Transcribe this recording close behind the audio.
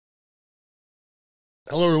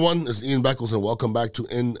Hello, everyone. This is Ian Beckles, and welcome back to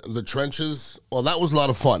In the Trenches. Well, that was a lot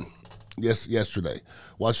of fun yesterday,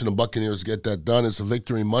 watching the Buccaneers get that done. It's a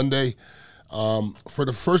victory Monday. For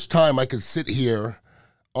the first time, I could sit here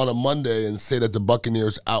on a Monday and say that the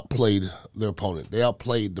Buccaneers outplayed their opponent. They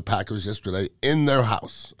outplayed the Packers yesterday in their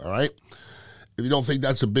house, all right? If you don't think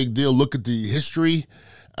that's a big deal, look at the history.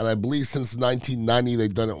 And I believe since 1990,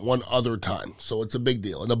 they've done it one other time. So it's a big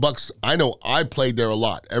deal. And the Bucs, I know I played there a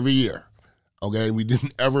lot, every year. Okay, we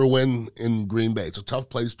didn't ever win in Green Bay. It's a tough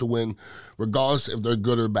place to win, regardless if they're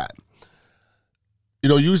good or bad. You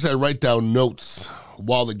know, usually I write down notes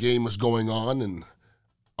while the game is going on, and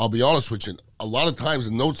I'll be honest with you, a lot of times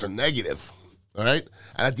the notes are negative, all right?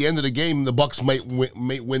 And at the end of the game, the Bucs might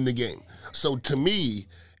win the game. So to me,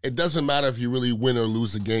 it doesn't matter if you really win or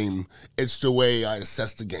lose the game. It's the way I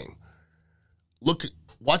assess the game. Look,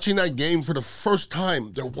 watching that game for the first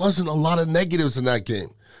time, there wasn't a lot of negatives in that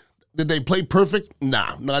game. Did they play perfect?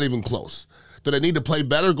 Nah, not even close. Do they need to play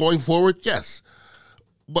better going forward? Yes.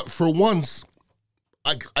 But for once,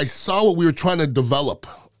 I saw what we were trying to develop.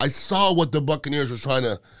 I saw what the Buccaneers were trying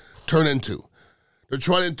to turn into. They're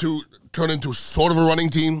trying to turn into sort of a running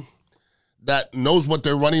team that knows what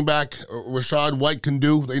their running back, Rashad White, can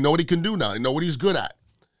do. They know what he can do now. They know what he's good at.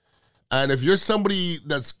 And if you're somebody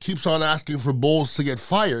that keeps on asking for Bowles to get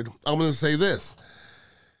fired, I'm going to say this.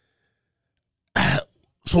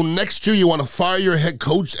 So next year you want to fire your head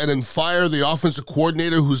coach and then fire the offensive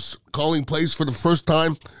coordinator who's calling plays for the first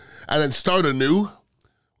time and then start anew?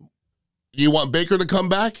 You want Baker to come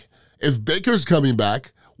back? If Baker's coming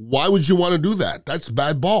back, why would you want to do that? That's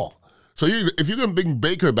bad ball. So if you're going to bring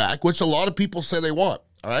Baker back, which a lot of people say they want,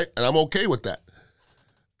 all right, and I'm okay with that.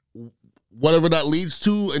 Whatever that leads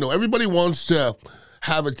to, you know, everybody wants to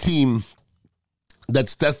have a team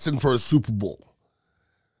that's destined for a Super Bowl.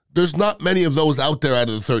 There's not many of those out there out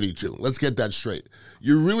of the 32. Let's get that straight.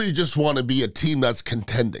 You really just want to be a team that's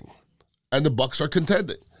contending. And the Bucs are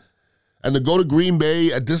contending. And to go to Green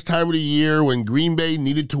Bay at this time of the year when Green Bay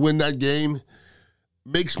needed to win that game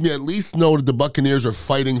makes me at least know that the Buccaneers are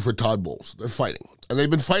fighting for Todd Bowles. They're fighting. And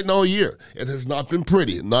they've been fighting all year. It has not been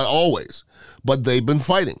pretty, not always. But they've been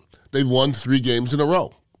fighting. They've won 3 games in a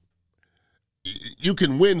row. You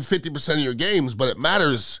can win 50% of your games, but it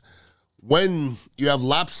matters when you have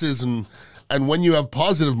lapses and when you have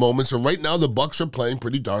positive moments, and right now the Bucs are playing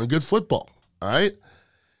pretty darn good football, all right?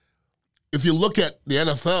 If you look at the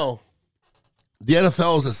NFL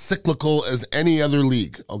is as cyclical as any other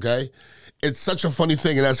league, okay? It's such a funny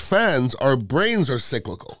thing, and as fans, our brains are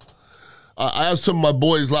cyclical. I asked some of my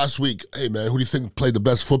boys last week, hey, man, who do you think played the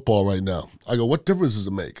best football right now? I go, what difference does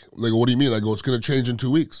it make? They go, what do you mean? I go, it's going to change in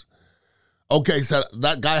 2 weeks. Okay, so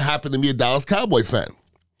that guy happened to be a Dallas Cowboy fan.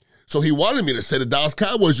 So he wanted me to say the Dallas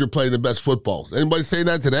Cowboys are playing the best football. Anybody saying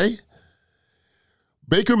that today?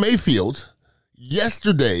 Baker Mayfield,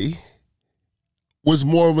 yesterday, was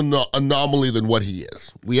more of an anomaly than what he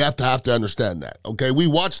is. We have to understand that, okay? We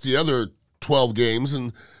watched the other 12 games,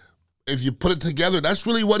 and if you put it together, that's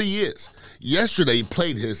really what he is. Yesterday, he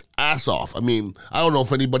played his ass off. I mean, I don't know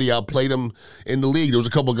if anybody outplayed him in the league. There was a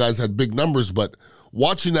couple of guys that had big numbers, but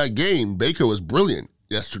watching that game, Baker was brilliant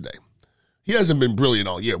yesterday. He hasn't been brilliant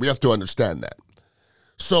all year. We have to understand that.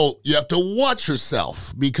 So you have to watch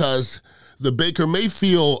yourself because the Baker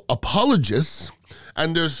Mayfield apologists,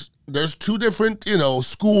 and there's 2 different,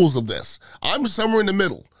 schools of this. I'm somewhere in the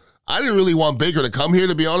middle. I didn't really want Baker to come here,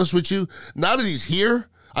 to be honest with you. Now that he's here,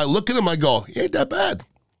 I look at him, I go, he ain't that bad.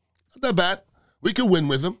 Not that bad. We can win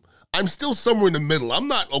with him. I'm still somewhere in the middle. I'm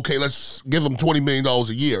not, okay, let's give him $20 million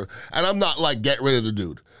a year, and I'm not like, get rid of the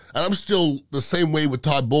dude. And I'm still the same way with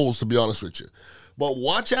Todd Bowles, to be honest with you. But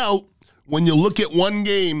watch out when you look at one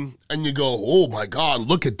game and you go, oh, my God,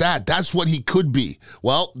 look at that. That's what he could be.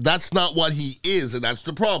 Well, that's not what he is, and that's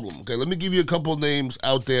the problem. Okay, let me give you a couple of names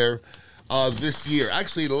out there this year.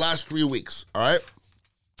 Actually, the last 3 weeks, all right?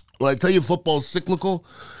 When I tell you football's cyclical,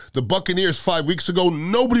 the Buccaneers 5 weeks ago,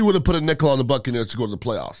 nobody would have put a nickel on the Buccaneers to go to the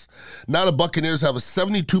playoffs. Now the Buccaneers have a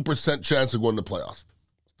 72% chance of going to the playoffs.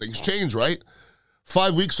 Things change, right?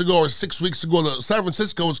 5 weeks ago or 6 weeks ago, San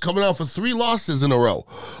Francisco was coming out for 3 losses in a row.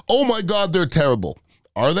 Oh, my God, they're terrible.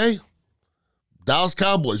 Are they? Dallas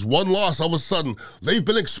Cowboys, 1 loss. All of a sudden, they've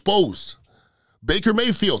been exposed. Baker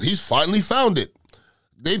Mayfield, he's finally found it.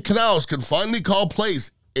 Dave Canales can finally call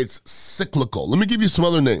plays. It's cyclical. Let me give you some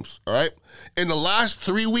other names, all right? In the last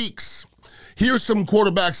 3 weeks, here's some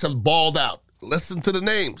quarterbacks have balled out. Listen to the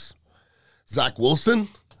names. Zach Wilson,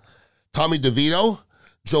 Tommy DeVito,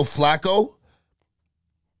 Joe Flacco,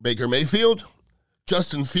 Baker Mayfield,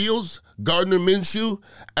 Justin Fields, Gardner Minshew,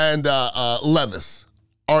 and Levis.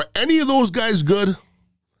 Are any of those guys good?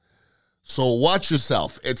 So watch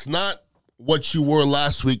yourself. It's not what you were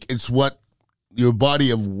last week. It's what your body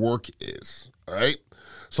of work is, all right?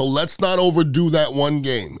 So let's not overdo that one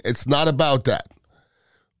game. It's not about that.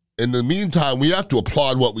 In the meantime, we have to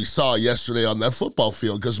applaud what we saw yesterday on that football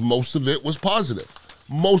field because most of it was positive.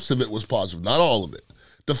 Most of it was positive, not all of it.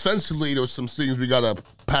 Defensively, there were some things we got to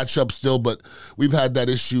patch up still, but we've had that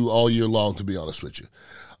issue all year long, to be honest with you.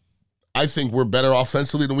 I think we're better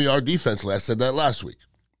offensively than we are defensively. I said that last week,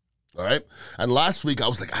 all right? And last week, I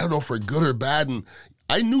was like, I don't know if we're good or bad, and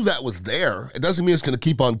I knew that was there. It doesn't mean it's going to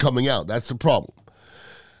keep on coming out. That's the problem.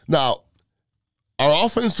 Now, our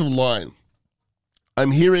offensive line,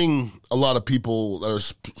 I'm hearing a lot of people that are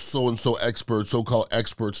so-and-so experts, so-called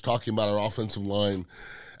experts, talking about our offensive line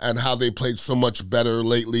and how they played so much better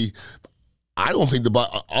lately. I don't think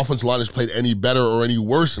the offensive line has played any better or any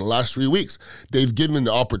worse in the last 3 weeks. They've given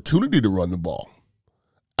the opportunity to run the ball.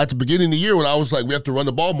 At the beginning of the year when I was like, we have to run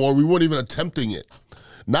the ball more, we weren't even attempting it.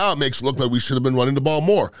 Now it makes it look like we should have been running the ball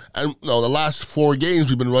more. And the last 4 games,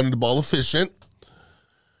 we've been running the ball efficient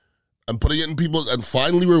and putting it in people, and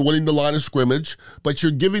finally we're winning the line of scrimmage, but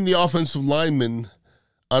you're giving the offensive linemen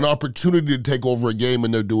an opportunity to take over a game,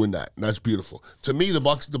 and they're doing that, and that's beautiful. To me, the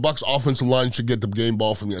Bucs offensive line should get the game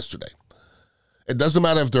ball from yesterday. It doesn't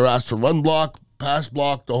matter if they're asked to run block, pass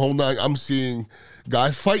block, the whole nine. I'm seeing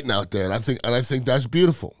guys fighting out there, and I think that's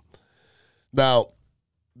beautiful. Now,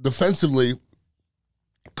 defensively,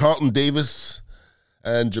 Carlton Davis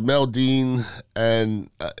and Jamel Dean and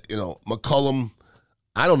McCollum,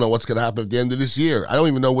 I don't know what's going to happen at the end of this year. I don't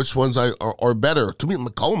even know which ones are better. To me,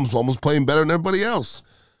 McCollum's almost playing better than everybody else.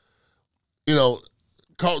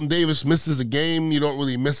 Carlton Davis misses a game. You don't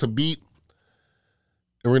really miss a beat.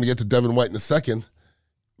 And we're going to get to Devin White in a second.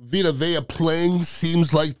 Vita Vea playing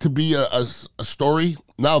seems like to be a story.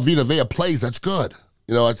 Now Vita Vea plays, that's good.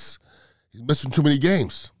 He's missing too many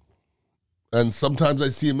games. And sometimes I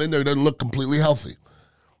see him in there, he doesn't look completely healthy.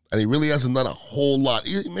 And he really hasn't done a whole lot.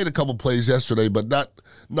 He made a couple plays yesterday, but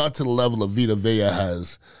not to the level of Vita Vea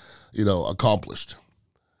has, accomplished.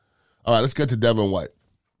 All right, let's get to Devin White.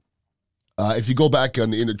 If you go back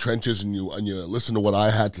in the trenches and you listen to what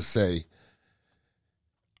I had to say,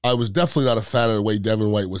 I was definitely not a fan of the way Devin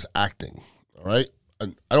White was acting, all right?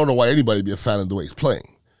 And I don't know why anybody would be a fan of the way he's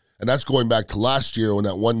playing. And that's going back to last year in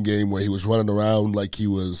that one game where he was running around like he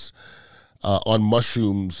was on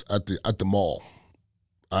mushrooms at the mall.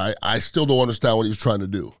 I still don't understand what he was trying to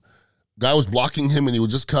do. Guy was blocking him, and he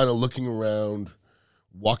was just kind of looking around,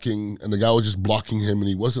 walking, and the guy was just blocking him, and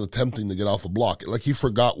he wasn't attempting to get off a block. Like he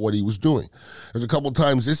forgot what he was doing. There's a couple of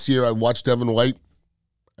times this year I watched Devin White.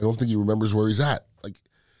 I don't think he remembers where he's at. Like,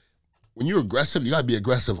 when you're aggressive, you got to be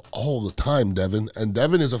aggressive all the time, Devin. And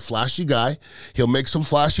Devin is a flashy guy. He'll make some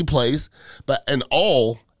flashy plays, and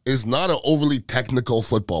all is not an overly technical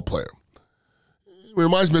football player. It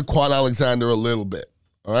reminds me of Quan Alexander a little bit.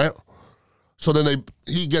 All right? So then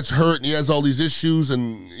he gets hurt, and he has all these issues,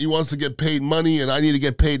 and he wants to get paid money, and I need to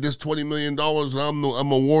get paid this $20 million, and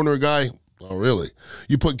I'm a Warner guy. Oh, really?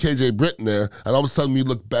 You put KJ Britt in there, and all of a sudden you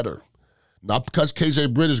look better. Not because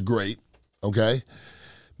KJ Britt is great, okay?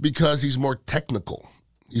 Because he's more technical.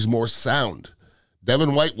 He's more sound.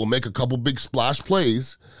 Devin White will make a couple big splash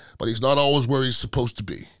plays, but he's not always where he's supposed to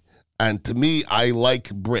be. And to me, I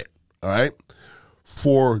like Britt, all right?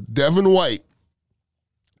 For Devin White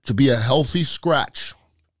to be a healthy scratch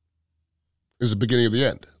is the beginning of the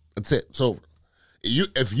end. That's it. So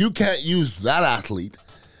if you can't use that athlete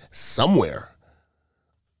somewhere,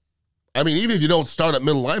 I mean, even if you don't start at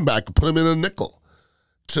middle linebacker, put him in a nickel.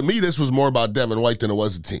 To me, this was more about Devin White than it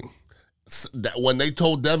was the team. When they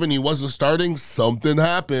told Devin he wasn't starting, something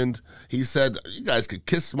happened. He said, you guys could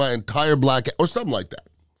kiss my entire black, or something like that.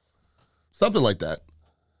 Something like that.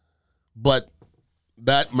 But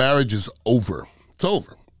that marriage is over. It's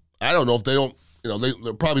over. I don't know if they don't,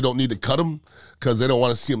 they probably don't need to cut him because they don't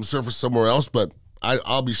want to see him surface somewhere else, but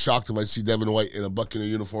I'll be shocked if I see Devin White in a Buccaneer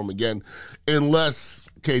uniform again, unless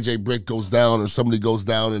KJ Britt goes down or somebody goes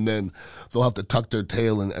down, and then they'll have to tuck their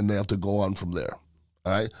tail and they have to go on from there.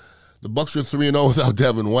 All right? The Bucs are 3-0 without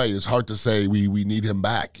Devin White. It's hard to say we need him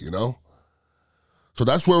back, So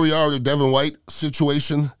that's where we are with the Devin White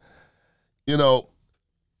situation.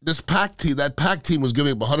 This pack team, that pack team was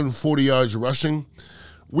giving up 140 yards rushing.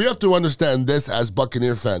 We have to understand this as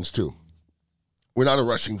Buccaneer fans, too. We're not a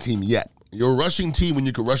rushing team yet. You're a rushing team when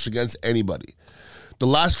you can rush against anybody. The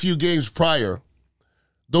last few games prior,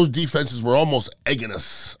 those defenses were almost egging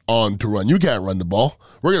us on to run. You can't run the ball.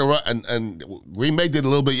 We're going to run, and Green Bay did a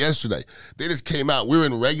little bit yesterday. They just came out. We were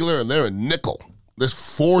in regular, and they're in nickel. There's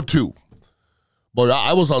 4-2. But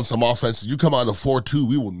I was on some offenses. You come out of 4-2,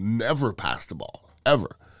 we will never pass the ball,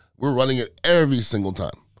 ever. We're running it every single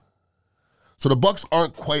time. So the Bucs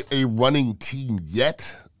aren't quite a running team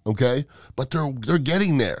yet, okay? But they're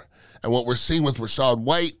getting there. And what we're seeing with Devin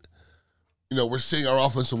White, we're seeing our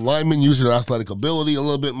offensive linemen using their athletic ability a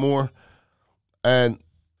little bit more. And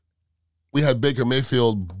we had Baker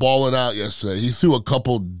Mayfield balling out yesterday. He threw a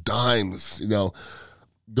couple dimes,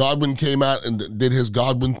 Godwin came out and did his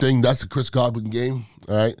Godwin thing. That's a Chris Godwin game,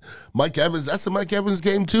 all right? Mike Evans, that's a Mike Evans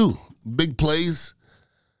game too. Big plays.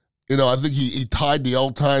 I think he tied the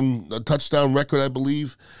all-time touchdown record, I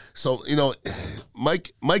believe. So,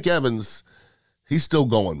 Mike Evans, he's still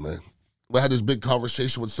going, man. I had this big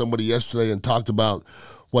conversation with somebody yesterday and talked about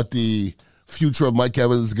what the future of Mike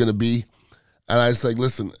Evans is going to be. And I was like,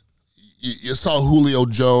 listen, you saw Julio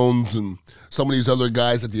Jones and some of these other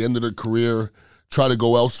guys at the end of their career try to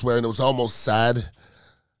go elsewhere, and it was almost sad.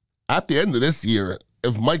 At the end of this year,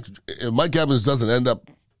 if Mike Evans doesn't end up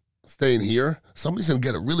staying here, somebody's going to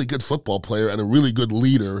get a really good football player and a really good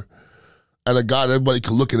leader and a guy that everybody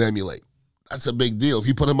can look and emulate. That's a big deal. If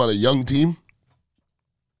you put him on a young team,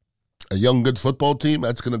 a young, good football team,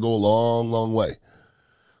 that's going to go a long, long way.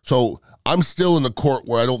 So I'm still in the court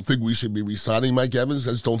where I don't think we should be re-signing Mike Evans.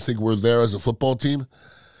 I just don't think we're there as a football team.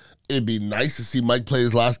 It'd be nice to see Mike play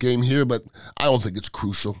his last game here, but I don't think it's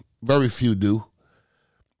crucial. Very few do.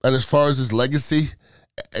 And as far as his legacy,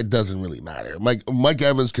 it doesn't really matter. Mike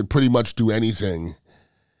Evans could pretty much do anything,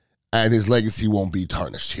 and his legacy won't be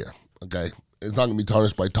tarnished here, okay? It's not going to be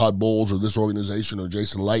tarnished by Todd Bowles or this organization or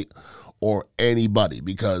Jason Light or anybody,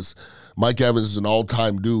 because Mike Evans is an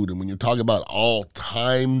all-time dude. And when you're talking about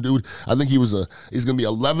all-time dude, I think he's going to be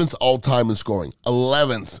 11th all-time in scoring.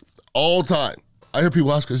 11th all-time. I hear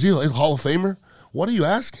people ask, is he a Hall of Famer? What are you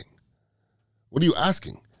asking? What are you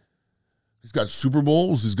asking? He's got Super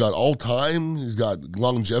Bowls. He's got all-time. He's got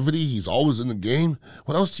longevity. He's always in the game.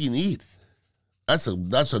 What else do you need? That's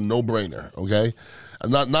a no-brainer, okay?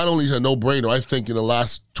 And not only is it a no-brainer, I think in the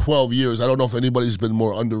last 12 years, I don't know if anybody's been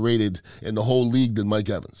more underrated in the whole league than Mike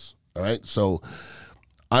Evans, all right? So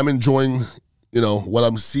I'm enjoying, what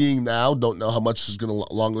I'm seeing now. Don't know how much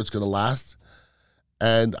longer it's going to last.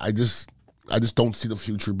 And I just don't see the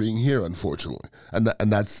future being here, unfortunately. And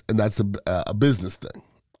that's a business thing,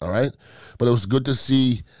 all right? But it was good to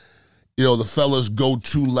see, the fellas go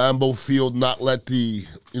to Lambeau Field, not let the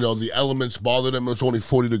elements bother them. It was only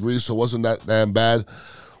 40 degrees, so it wasn't that damn bad.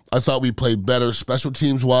 I thought we played better special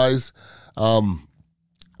teams-wise.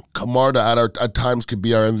 Camarda at times could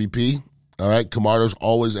be our MVP, all right? Camarda's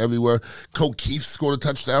always everywhere. Colt Keith scored a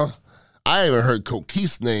touchdown. I haven't heard Colt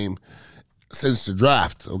Keith's name since the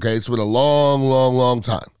draft, okay? It's been a long, long, long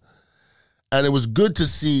time. And it was good to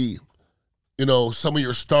see, some of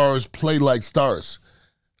your stars play like stars.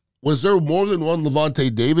 Was there more than one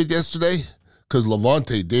Lavonte David yesterday? Because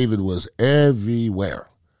Lavonte David was everywhere.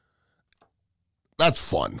 That's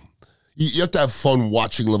fun. You have to have fun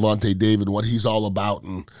watching Lavonte David, what he's all about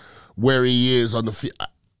and where he is on the field.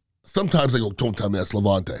 Sometimes I go, don't tell me that's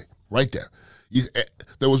Lavonte. Right there.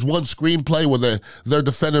 There was one screenplay where their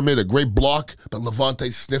defender made a great block, but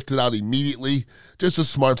Lavonte sniffed it out immediately. Just a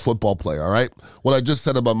smart football player, all right? What I just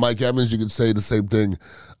said about Mike Evans, you can say the same thing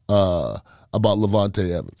about Lavonte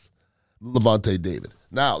David.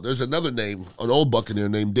 Now, there's another name, an old Buccaneer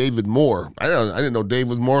named David Moore. I didn't know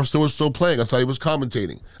David Moore was still playing. I thought he was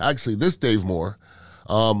commentating. Actually, this Dave Moore,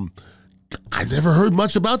 I never heard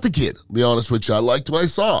much about the kid, to be honest with you. I liked what I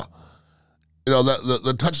saw.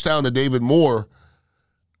 The touchdown to David Moore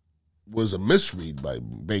was a misread by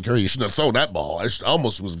Baker. He shouldn't have thrown that ball. I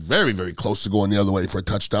almost was very, very close to going the other way for a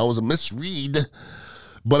touchdown. It was a misread.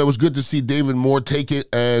 But it was good to see David Moore take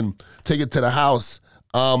it to the house.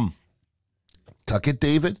 Tuck it,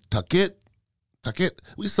 David. Tuck it. Tuck it.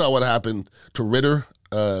 We saw what happened to Ritter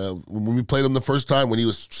when we played him the first time, when he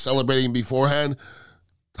was celebrating beforehand.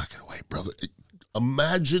 Tuck it away, brother.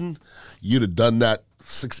 Imagine you'd have done that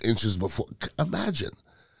 6 inches before. Imagine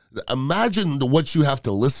what you have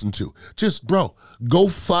to listen to. Just, bro, go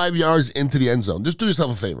 5 yards into the end zone. Just do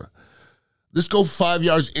yourself a favor. Just go 5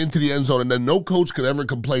 yards into the end zone, and then no coach could ever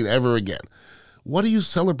complain ever again. What are you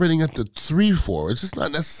celebrating at the 3 for? It's just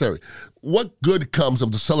not necessary. What good comes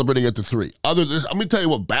of the celebrating at the 3? Other than, I'm going to tell you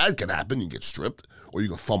what bad can happen. You get stripped or you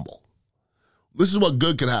can fumble. This is what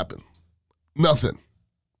good can happen. Nothing.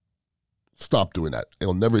 Stop doing that.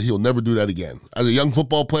 He'll never do that again. As a young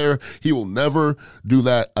football player, he will never do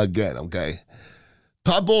that again, okay?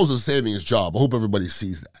 Todd Bowles is saving his job. I hope everybody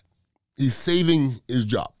sees that. He's saving his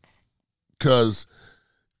job. Because,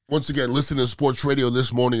 once again, listen to sports radio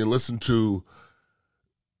this morning and listen to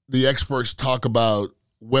the experts talk about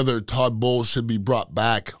whether Todd Bowles should be brought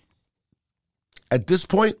back. At this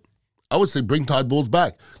point, I would say bring Todd Bowles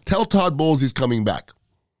back. Tell Todd Bowles he's coming back.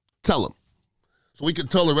 Tell him. So we can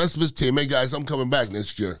tell the rest of his team, hey, guys, I'm coming back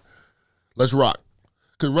next year. Let's rock.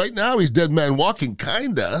 Because right now he's dead man walking,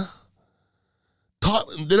 kind of.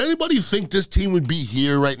 Did anybody think this team would be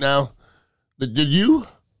here right now? Did you?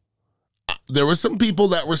 There were some people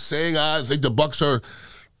that were saying, I think the Bucs are,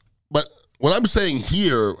 but when I'm saying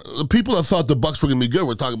here, the people that thought the Bucs were going to be good,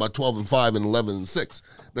 we're talking about 12-5 and 11-6.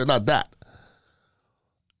 They're not that.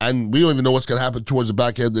 And we don't even know what's going to happen towards the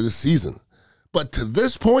back end of this season. But to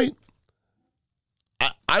this point,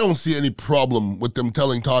 I don't see any problem with them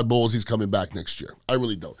telling Todd Bowles he's coming back next year. I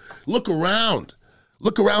really don't. Look around.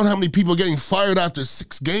 Look around how many people are getting fired after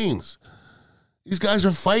 6 games. These guys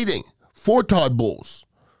are fighting for Todd Bowles.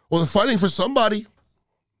 Well, they're fighting for somebody.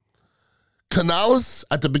 Canales,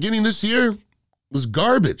 at the beginning of this year, was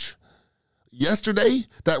garbage. Yesterday,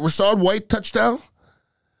 that Rachaad White touchdown,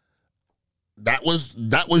 that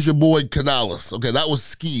was your boy Canales. Okay, that was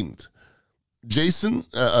schemed. Jason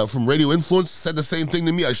from Radio Influence said the same thing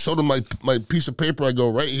to me. I showed him my piece of paper. I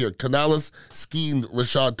go, right here, Canales schemed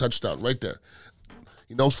Rachaad touchdown, right there.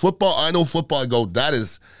 He knows football. I know football. I go,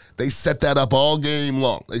 they set that up all game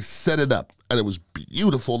long. They set it up, and it was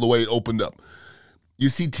beautiful the way it opened up. You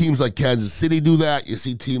see teams like Kansas City do that. You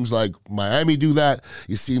see teams like Miami do that.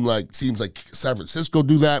 You see teams like San Francisco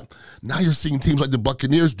do that. Now you're seeing teams like the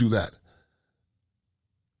Buccaneers do that.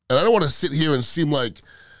 And I don't want to sit here and seem like,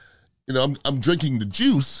 I'm drinking the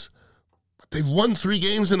juice, but they've won 3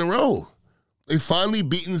 games in a row. They've finally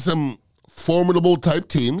beaten some formidable type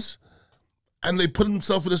teams, and they put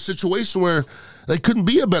themselves in a situation where they couldn't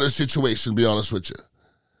be a better situation, to be honest with you.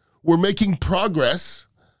 We're making progress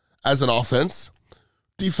as an offense.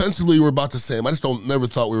 Defensively, we're about the same. I just never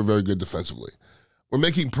thought we were very good defensively. We're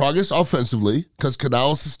making progress offensively because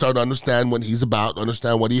Canales is starting to understand what he's about,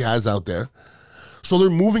 understand what he has out there. So they're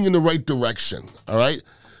moving in the right direction, all right?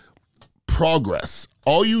 Progress.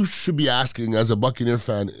 All you should be asking as a Buccaneer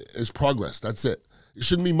fan is progress. That's it. It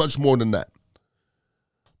shouldn't be much more than that.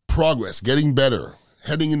 Progress, getting better,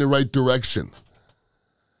 heading in the right direction.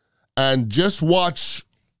 And just watch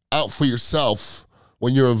out for yourself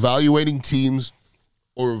when you're evaluating teams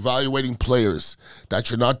or evaluating players that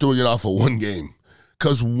you're not doing it off of one game.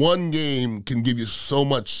 Because one game can give you so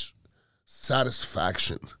much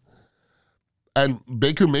satisfaction. And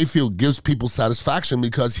Baker Mayfield gives people satisfaction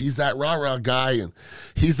because he's that rah-rah guy, and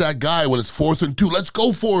he's that guy when it's 4th and 2, let's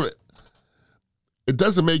go for it. It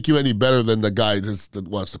doesn't make you any better than the guy that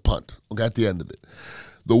wants to punt, okay, at the end of it.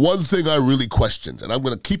 The one thing I really questioned, and I'm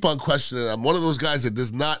going to keep on questioning, I'm one of those guys that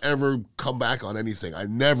does not ever come back on anything. I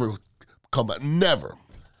never come back, never.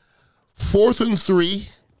 4th and 3,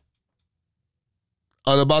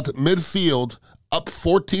 on about midfield, up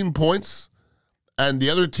 14 points, and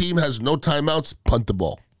the other team has no timeouts, punt the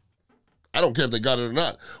ball. I don't care if they got it or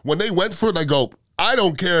not. When they went for it, I go, I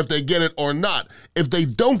don't care if they get it or not. If they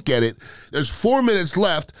don't get it, there's 4 minutes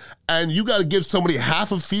left, and you got to give somebody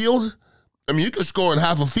half a field. I mean, you could score in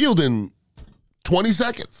half a field in 20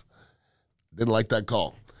 seconds. Didn't like that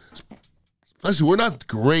call. Especially, we're not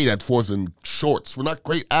great at 4th and shorts. We're not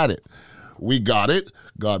great at it. We got it.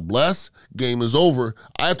 God bless. Game is over.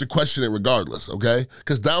 I have to question it regardless, okay?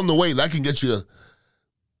 Because down the way, that can get you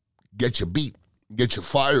beat, get you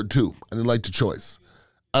fired too. I didn't like the choice.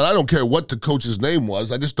 And I don't care what the coach's name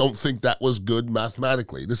was. I just don't think that was good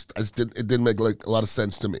mathematically. It didn't make a lot of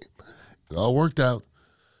sense to me. It all worked out.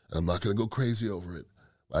 And I'm not going to go crazy over it.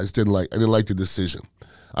 I didn't like the decision.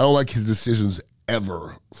 I don't like his decisions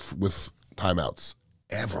ever with timeouts.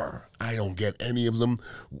 Ever. I don't get any of them.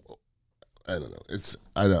 I don't know.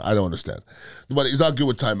 I don't understand. But he's not good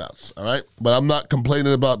with timeouts, all right? But I'm not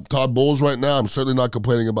complaining about Todd Bowles right now. I'm certainly not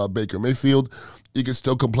complaining about Baker Mayfield. You can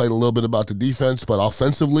still complain a little bit about the defense, but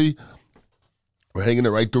offensively, we're heading in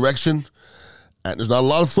the right direction. And there's not a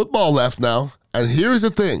lot of football left now. And here's the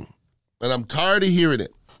thing, and I'm tired of hearing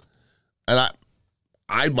it. And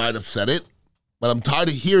I might have said it, but I'm tired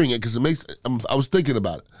of hearing it because I was thinking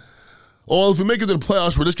about it. Oh, if we make it to the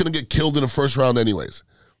playoffs, we're just going to get killed in the first round anyways.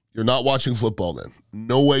 You're not watching football then.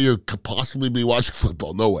 No way you could possibly be watching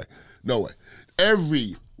football. No way. No way.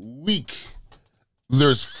 Every week,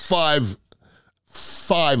 there's five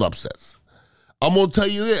upsets. I'm going to tell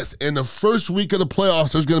you this. In the first week of the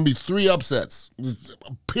playoffs, there's going to be 3 upsets.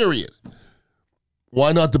 Period.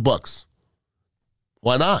 Why not the Bucs?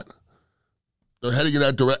 Why not? They're heading in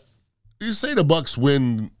that direction. You say the Bucs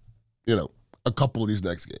win, a couple of these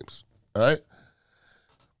next games. All right?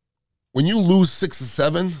 When you lose 6 or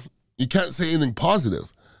 7, you can't say anything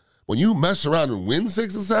positive. When you mess around and win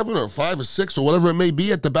 6 or 7 or 5 or 6 or whatever it may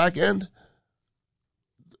be at the back end,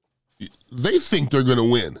 they think they're going to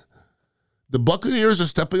win. The Buccaneers are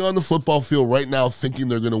stepping on the football field right now thinking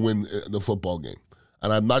they're going to win the football game.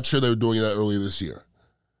 And I'm not sure they were doing that earlier this year.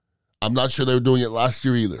 I'm not sure they were doing it last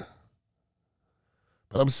year either.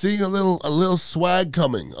 But I'm seeing a little swag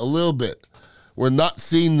coming, a little bit. We're not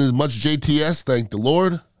seeing as much JTS, thank the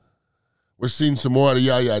Lord. We're seeing some more out of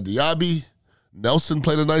Yaya Diaby. Nelson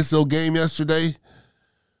played a nice little game yesterday.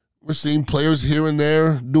 We're seeing players here and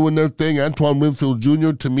there doing their thing. Antoine Winfield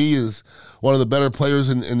Jr., to me, is one of the better players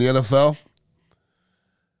in the NFL.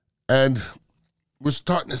 And we're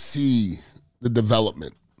starting to see the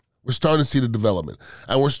development. We're starting to see the development.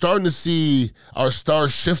 And we're starting to see our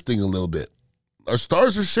stars shifting a little bit. Our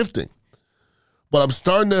stars are shifting. But I'm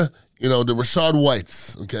starting to, the Rashad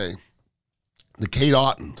Whites, okay, the Cade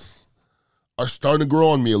Ottens are starting to grow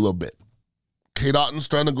on me a little bit. Cade Otten's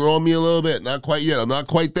starting to grow on me a little bit. Not quite yet. I'm not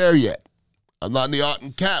quite there yet. I'm not in the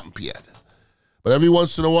Otten camp yet. But every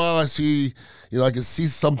once in a while I see, I can see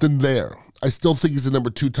something there. I still think he's the number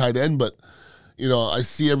 2 tight end, but, I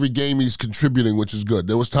see every game he's contributing, which is good.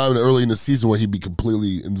 There was time early in the season where he'd be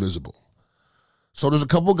completely invisible. So there's a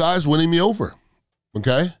couple guys winning me over,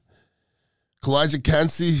 okay? Kalijah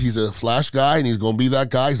Kancey, he's a flash guy, and he's going to be that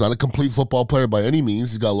guy. He's not a complete football player by any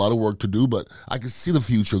means. He's got a lot of work to do, but I can see the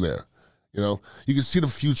future there. You can see the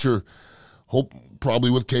future, hope probably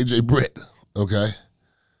with KJ Britt, okay?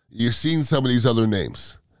 You're seeing some of these other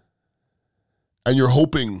names. And you're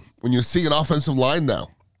hoping, when you see an offensive line now,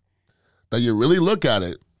 that you really look at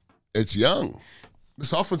it, it's young.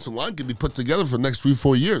 This offensive line can be put together for the next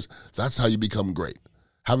 3-4 years. That's how you become great.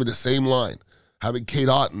 Having the same line, having Cade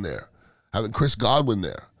Otton there, having Chris Godwin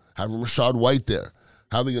there, having Rashad White there,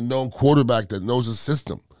 having a known quarterback that knows the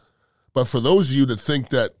system. But for those of you that think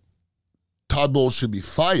that Todd Bowles should be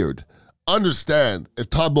fired, understand if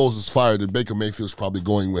Todd Bowles is fired, then Baker Mayfield's probably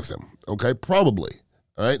going with him, okay? Probably,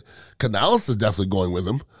 all right? Canales is definitely going with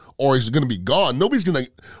him, or he's going to be gone.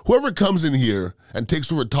 Whoever comes in here and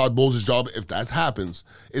takes over Todd Bowles' job, if that happens,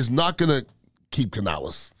 is not going to keep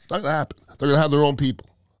Canales. It's not going to happen. They're going to have their own people,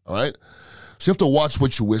 all right? So you have to watch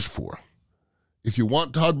what you wish for. If you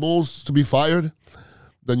want Todd Bowles to be fired,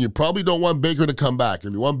 then you probably don't want Baker to come back.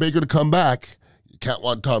 If you want Baker to come back, you can't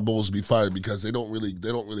want Todd Bowles to be fired because they don't really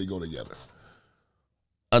go together.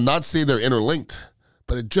 I'm not saying they're interlinked,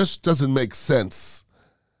 but it just doesn't make sense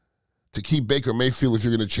to keep Baker Mayfield if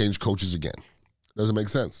you're going to change coaches again. It doesn't make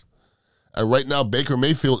sense. And right now, Baker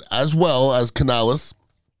Mayfield, as well as Canales,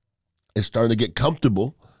 is starting to get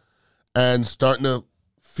comfortable and starting to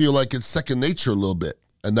feel like it's second nature a little bit.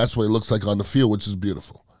 And that's what it looks like on the field, which is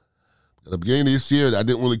beautiful. At the beginning of this year, I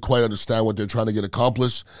didn't really quite understand what they're trying to get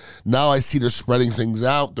accomplished. Now I see they're spreading things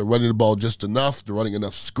out. They're running the ball just enough. They're running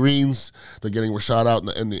enough screens. They're getting Rashad out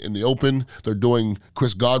in the open. They're doing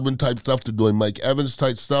Chris Godwin type stuff. They're doing Mike Evans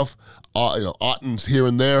type stuff. Otten's here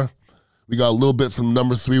and there. We got a little bit from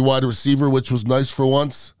number 3 wide receiver, which was nice for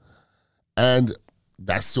once. And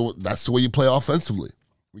that's the way you play offensively.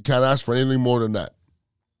 We can't ask for anything more than that.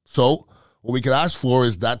 So what we can ask for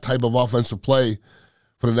is that type of offensive play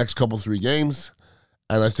for the next couple 3 games,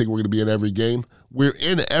 and I think we're going to be in every game. We're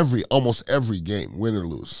in almost every game, win or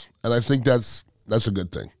lose, and I think that's a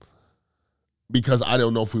good thing because I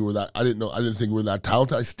don't know if we were that. I didn't think we were that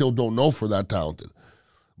talented. I still don't know if we're that talented,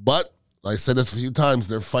 but like I said this a few times,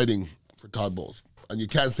 they're fighting for Todd Bowles, and you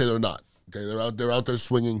can't say they're not. Okay, they're out there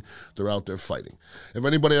swinging. They're out there fighting. If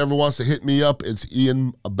anybody ever wants to hit me up, it's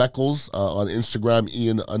Ian Beckles on Instagram,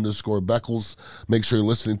 Ian_Beckles. Make sure you're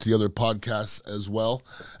listening to the other podcasts as well.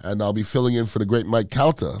 And I'll be filling in for the great Mike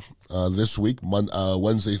Calta this week,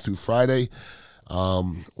 Wednesday through Friday.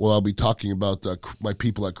 I'll be talking about my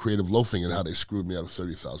people at Creative Loafing and how they screwed me out of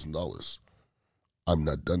 $30,000. I'm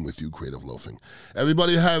not done with you, Creative Loafing.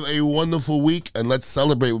 Everybody have a wonderful week, and let's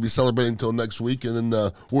celebrate. We'll be celebrating until next week, and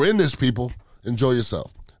then we're in this, people. Enjoy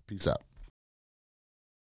yourself. Peace out.